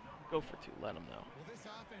 Go for 2. Let them know. Well, this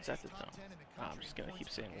offense Set is the top tone. 10 in the I'm country just in going to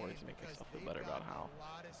keep points per saying words game to make because myself feel they've better about got how a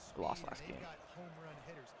lot of we lost speed, last and game. they've got home run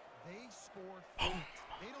hitters. They score fast.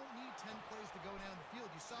 They don't need 10 plays to go down the field.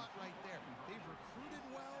 You saw it right there. They've recruited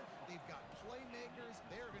well. They've got playmakers.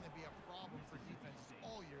 They're going to be a problem for defenses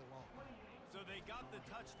all year long. So they got the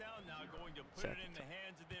touchdown, now going to put it in the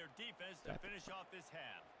hands of their defense to finish off this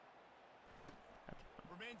half.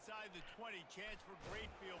 From inside the 20, chance for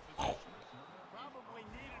great field position. Probably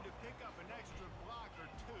needed to pick up an extra block or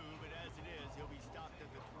 2, but as it is, he'll be stopped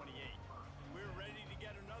at the 28. We're ready to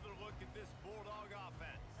get another look at this Bulldog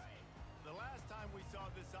offense. The last time we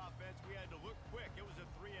saw this offense, we had to look quick. It was a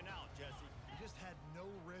 3-and-out, Jesse. You just had no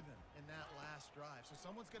rhythm in that last drive. So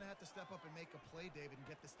someone's going to have to step up and make a play, David, and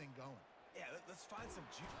get this thing going. Yeah, let's find some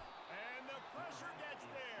juice. And the pressure gets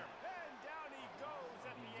there. And down he goes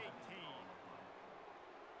at the 18.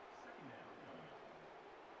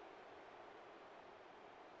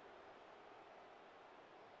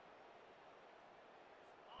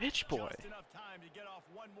 Bitch boy. Just enough time to get off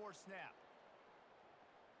one more snap.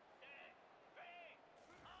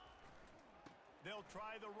 They'll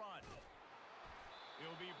try the run.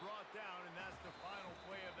 He'll be brought down, and that's the final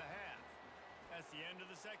play of the half. That's the end of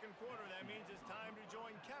the second quarter. That means it's time to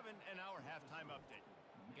join Kevin and our halftime update.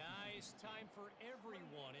 Guys, time for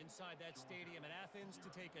everyone inside that stadium in Athens to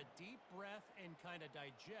take a deep breath and kind of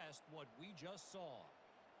digest what we just saw.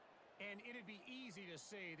 And it'd be easy to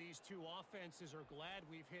say these two offenses are glad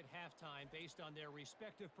we've hit halftime based on their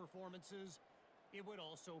respective performances. It would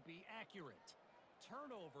also be accurate.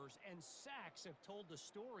 Turnovers and sacks have told the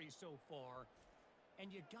story so far.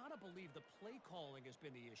 And you gotta believe the play calling has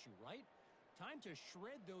been the issue, right? Time to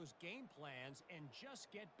shred those game plans and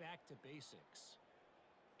just get back to basics.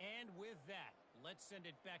 And with that, let's send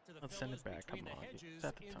it back to the fellas between the hedges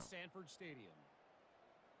in Sanford Stadium.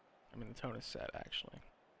 I mean, the tone is set, actually.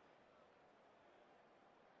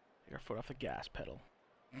 Take our foot off the gas pedal.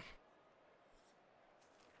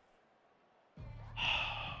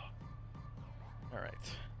 All right.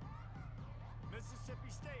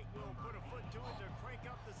 Mississippi State will put a foot to it to crank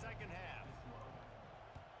up the second half.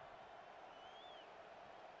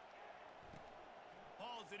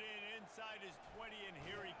 Hauls it inside his 20, and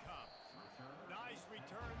here he comes. Nice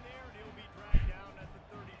return there, and he'll be dragged down at the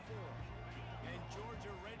 34. And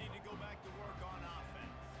Georgia ready to go back to work on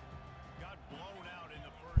offense. Got blown out in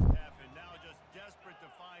the first half, and now just desperate to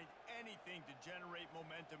find anything to generate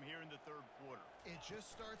momentum here in the third quarter. It just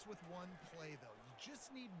starts with one play, though. You just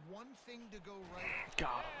need one thing to go right.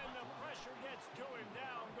 Got him. And the pressure gets to him.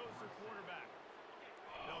 Down goes the quarterback.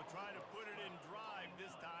 They'll try to put it in drive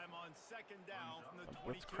this time on second down from the 22.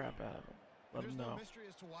 Let's crap out of him. Let him know. No mystery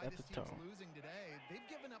as to why Set this the team's tone. losing today. They've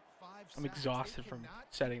given up 5 I'm exhausted from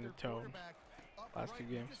setting the tone. Last two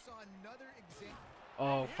games.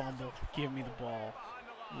 Oh, fumble. Give me the ball.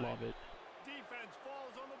 Love it. Defense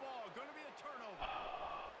falls on the ball. Going to be a turnover.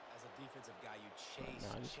 As a defensive guy, you chase,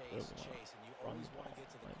 and you run always the want to ball. get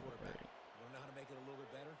to the quarterback. You want to know how to make it a little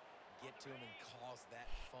bit better? Get to him and cause that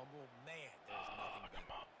fumble. Man, there's nothing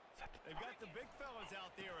better. They've got the big fellas out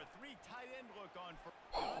there. A 3 tight end look on for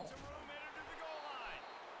got some room in to the goal line.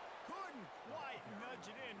 Couldn't quite nudge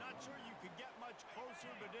it in. Not sure you could get much closer,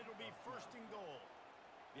 but it'll be first and goal.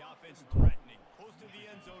 The offense threatening. Close to the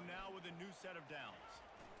end zone now with a new set of downs.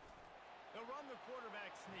 They'll run the quarterback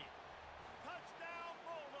sneak. Touchdown,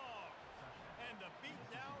 Bulldogs! And the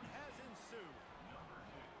beatdown has ensued.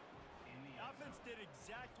 The offense did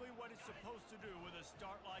exactly what it's supposed to do with a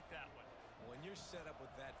start like that one. When you're set up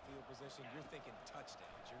with that field position, you're thinking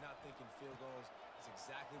touchdowns. You're not thinking field goals. It's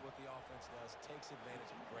exactly what the offense does. Takes advantage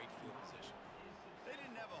of great field position. They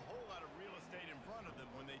didn't have a whole lot of real estate in front of them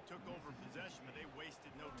when they took over possession, but they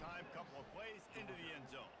wasted no time. Couple of plays into the end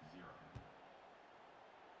zone.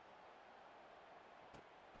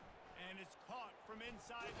 And it's caught from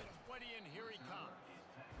inside the 20, and here he comes.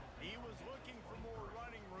 He was looking for more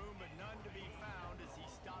running room, but none to be found as he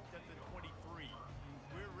stopped at the 23.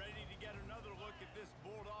 We're ready to get another look at this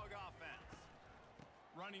Bulldog offense.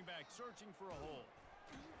 Running back searching for a hole.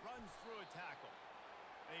 Runs through a tackle.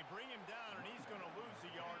 They bring him down, and he's going to lose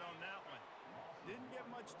a yard on that one. Didn't get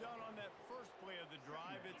much done on that first play of the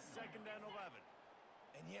drive. It's 2nd and 11.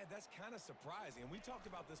 And yeah, that's kind of surprising. And we talked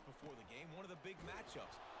about this before the game. One of the big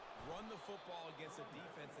matchups. Run the football against a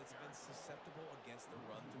defense that's been susceptible against the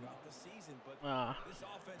run throughout the season, but this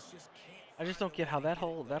offense just can't. I just don't get how that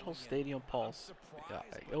whole stadium pulse,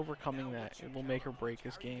 overcoming that, it will make or break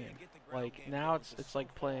this game. Like now it's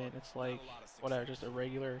like playing, it's like whatever, just a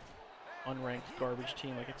regular, unranked garbage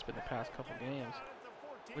team like it's been the past couple games.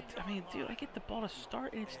 But I mean, dude, I get the ball to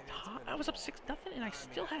start and it's top. I was up 6-0 and I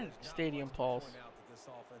still had stadium pulse. This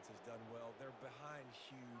offense has done well. They're behind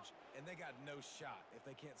huge, and they got no shot if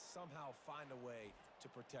they can't somehow find a way to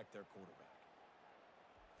protect their quarterback.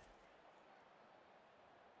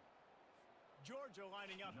 Georgia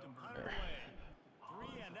lining up to punt it away.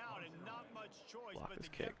 3 and out, and not much choice but to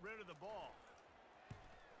get rid of the ball.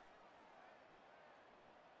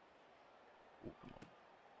 Ooh, come on.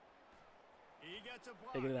 He gets a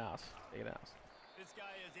block. Take it out. Take it out. This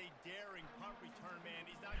guy is a daring punt return man.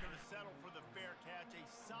 He's not going to settle for the fair catch. A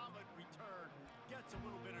solid return gets a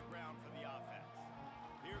little bit of ground for the offense.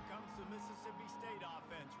 Here comes the Mississippi State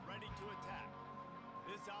offense ready to attack.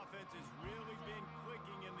 This offense has really been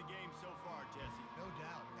clicking in the game so far, Jesse. No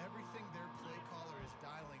doubt. Everything their play caller is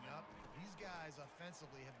dialing up, these guys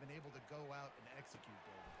offensively have been able to go out and execute,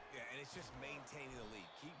 David. Yeah, and it's just maintaining the lead.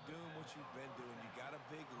 Keep doing what you've been doing. You got a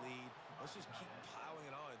big lead. Let's just keep piling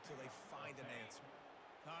it on until they find an answer.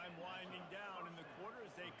 Time winding down in the quarter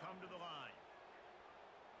as they come to the line.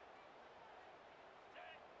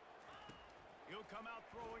 He'll come out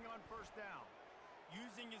throwing on first down.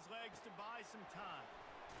 Using his legs to buy some time.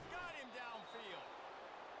 Got him downfield.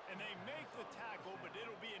 And they make the tackle, but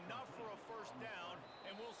it'll be enough for a first down,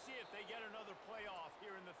 and we'll see if they get another playoff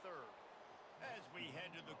here in the third. As we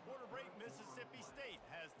head to the quarter break, Mississippi State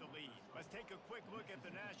has the lead. Let's take a quick look at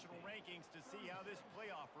the national rankings to see how this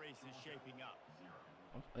playoff race is shaping up.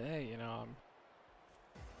 Hey, you know,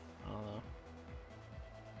 I don't know.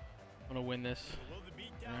 I'm gonna win this.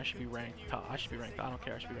 And I should be ranked top. I should be ranked. I don't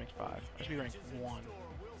care. I should be ranked 5. I should be ranked 1.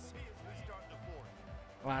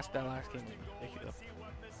 That last game was ridiculous.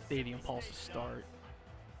 Stadium pulses start.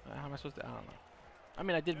 How am I supposed to? I don't know. I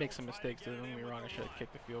mean, I did make some mistakes. Don't get me wrong. I should have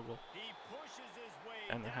kicked the field goal.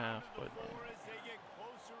 And a half, but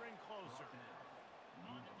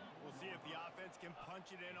We'll see if the offense can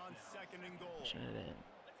punch it in on 2nd and goal. Punching it in.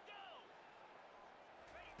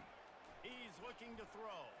 He's looking to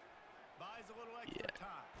throw. Buys a little extra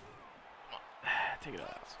time. Take it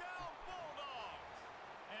off. Touchdown Bulldogs!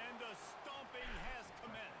 And the stomping has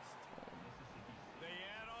commenced. They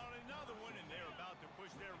add on another one, and they're about to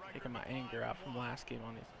push their record. Taking my anger out from last game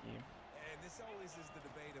on this team. And this always is the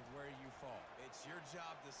debate of where you fall. It's your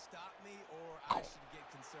job to stop me, or I should get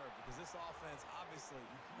conserved, because this offense obviously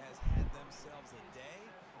has had themselves a day,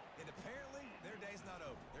 and apparently their day's not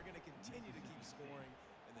over. They're going to continue to keep scoring,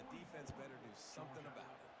 and the defense better do something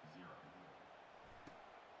about it.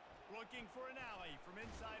 Looking for an alley from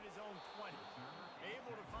inside his own 20.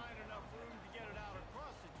 Able to find enough room to get it out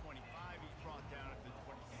across the 25. He's brought down at the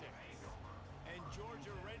 26. And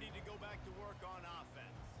Georgia ready to go back to work on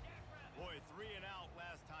offense. Boy, 3 and out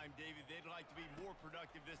last time, David. They'd like to be more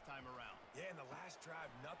productive this time around. Yeah, in the last drive,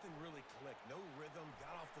 nothing really clicked. No rhythm.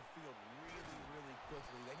 Got off the field really, really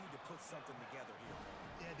quickly. They need to put something together here.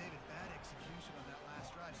 Yeah, David, bad execution on that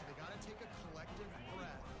last drive. So they got to take a collective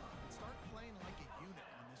breath and start playing like a unit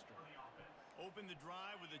on this drive. Open the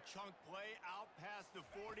drive with a chunk play out past the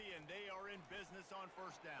 40, and they are in business on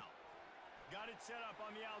first down. Got it set up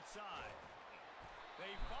on the outside.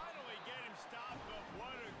 They finally get him stopped, but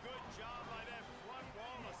what a good job by that front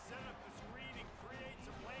wall to set up the screen and create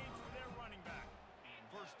some lanes for their running back.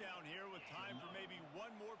 First down here with time for maybe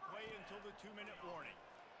one more play until the 2-minute warning.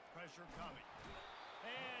 Pressure coming.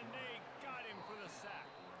 And they got him for the sack.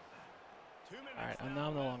 2 minutes. Alright, I'm now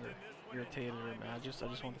no longer irritated or mad. I just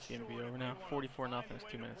want this game to be over now. 44-0. There's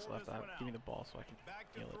 2 minutes left. Give me the ball so I can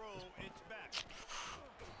feel it. It's back.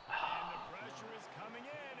 And the pressure is coming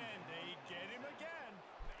in, and they get him again.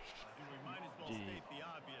 And we might as well state the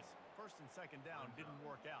obvious. First and second down didn't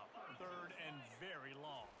work out. 3rd and very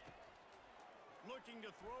long. Looking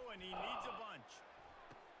to throw, and he needs a bunch.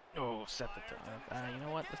 Oh, set the time. You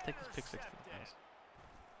know what? Let's take this pick 6 to the pass.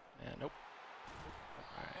 Yeah, nope.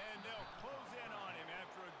 Alright. And they'll close in on him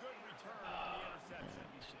after a good return on the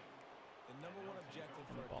interception. The number one objective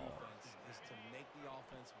for a defense is to make the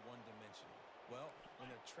offense one-dimensional. Well,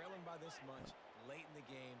 when they're trailing by this much late in the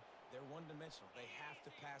game, they're one-dimensional. They have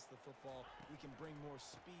to pass the football. We can bring more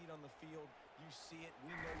speed on the field. You see it.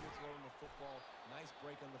 We know you're throwing the football. Nice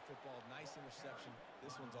break on the football. Nice interception.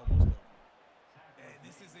 This one's almost over. And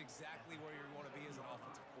this is exactly where you want to be as an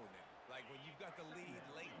offensive coordinator. Like when you've got the lead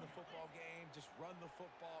late in the football game, just run the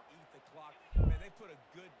football, eat the clock. Man, they put a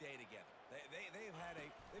good day together. They've had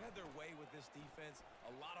their way with this defense.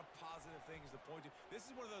 A lot of positive things to point to.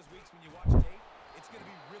 This is one of those weeks when you watch tape, it's going to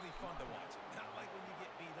be really fun to watch it. Not like when you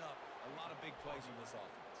get beat up. A lot of big plays from this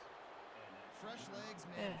offense. Fresh legs,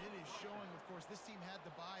 man, it is showing. Of course, this team had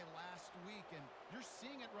the bye last week, and you're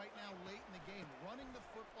seeing it right now late in the game. Running the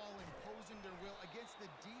football, imposing their will against the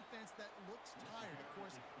defense that looks tired. Of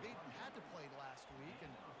course, they had to play last week,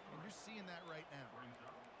 and you're seeing that right now.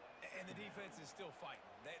 And the defense is still fighting.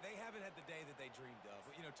 They haven't had the day that they dreamed of.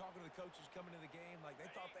 You know, talking to the coaches coming to the game, like they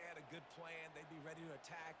thought they had a good plan. They'd be ready to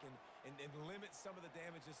attack and limit some of the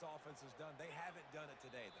damage this offense has done. They haven't done it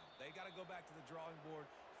today, though. They got to go back to the drawing board,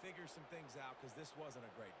 figure some things out, because this wasn't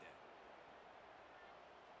a great day.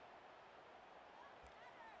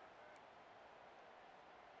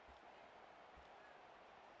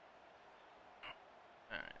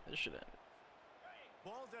 All right, this should end.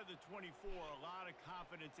 Ball's at the 24. A lot of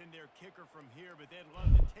confidence in their kicker from here, but they'd love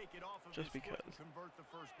to take it off of his foot and convert the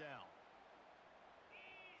first down.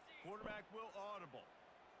 Quarterback will audible.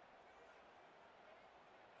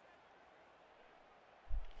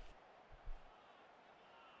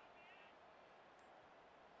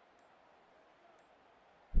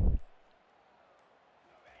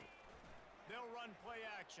 They'll run play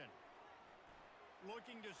action.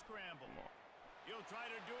 Looking to scramble. He'll try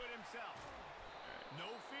to do it himself. No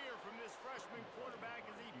fear from this freshman quarterback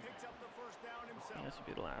as he picks up the first down himself. This would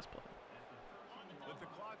be the last play. With the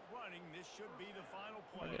clock running, this should be the final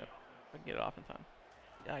play. I can get it off in time.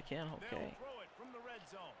 Yeah, I can. Okay. They'll throw it from the red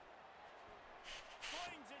zone.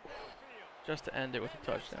 Slings it downfield. Just to end it with a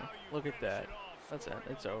touchdown. Look at that. That's it.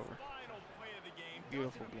 It's over. Final play of the game.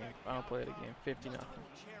 Beautiful game. Final play of the game. 50-0.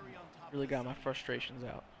 Really got my frustrations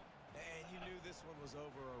out. And you knew this one was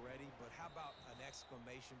over already, but how about an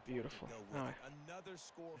exclamation point Beautiful. to go with it? Another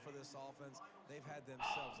score for this offense. They've had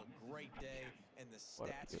themselves a great day, and the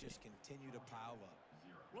stats just continue to pile up.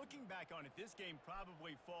 Looking back on it, this game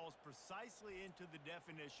probably falls precisely into the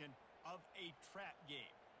definition of a trap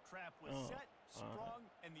game. Trap was set, sprung,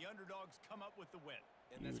 and the underdogs come up with the win.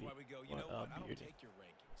 And that's why we go, you know what, I don't beauty. take your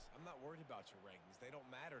rankings. I'm not worried about your rankings. They don't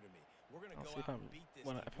matter to me. We're going to I'll go see if out I'm and beat this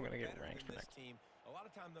if team. I'm gonna get We're ranked for better than next. this team. A lot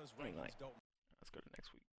of time those Tonight. rankings don't. Let's go to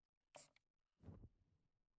next week.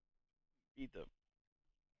 Beat the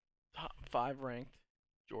top 5 ranked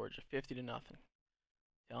Georgia 50-0.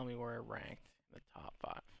 Tell me where I ranked in the top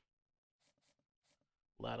 5.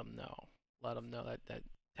 Let them know. Let them know that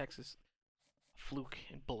Texas fluke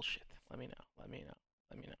and bullshit. Let me know. Let me know.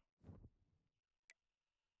 Let me know.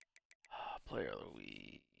 Player of the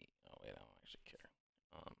week. Oh wait, I don't actually care.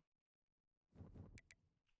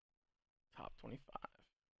 Top 25.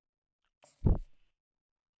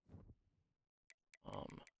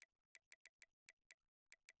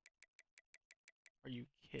 Are you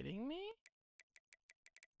kidding me?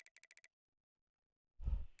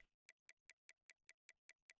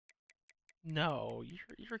 No,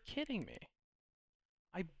 you're kidding me.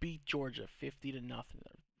 I beat Georgia 50-0,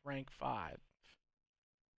 rank 5,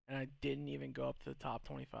 and I didn't even go up to the top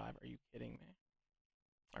 25. Are you kidding me?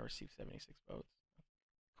 I received 76 votes.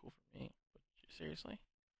 Cool for me, but seriously,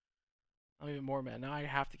 I'm even more mad now. I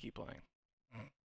have to keep playing.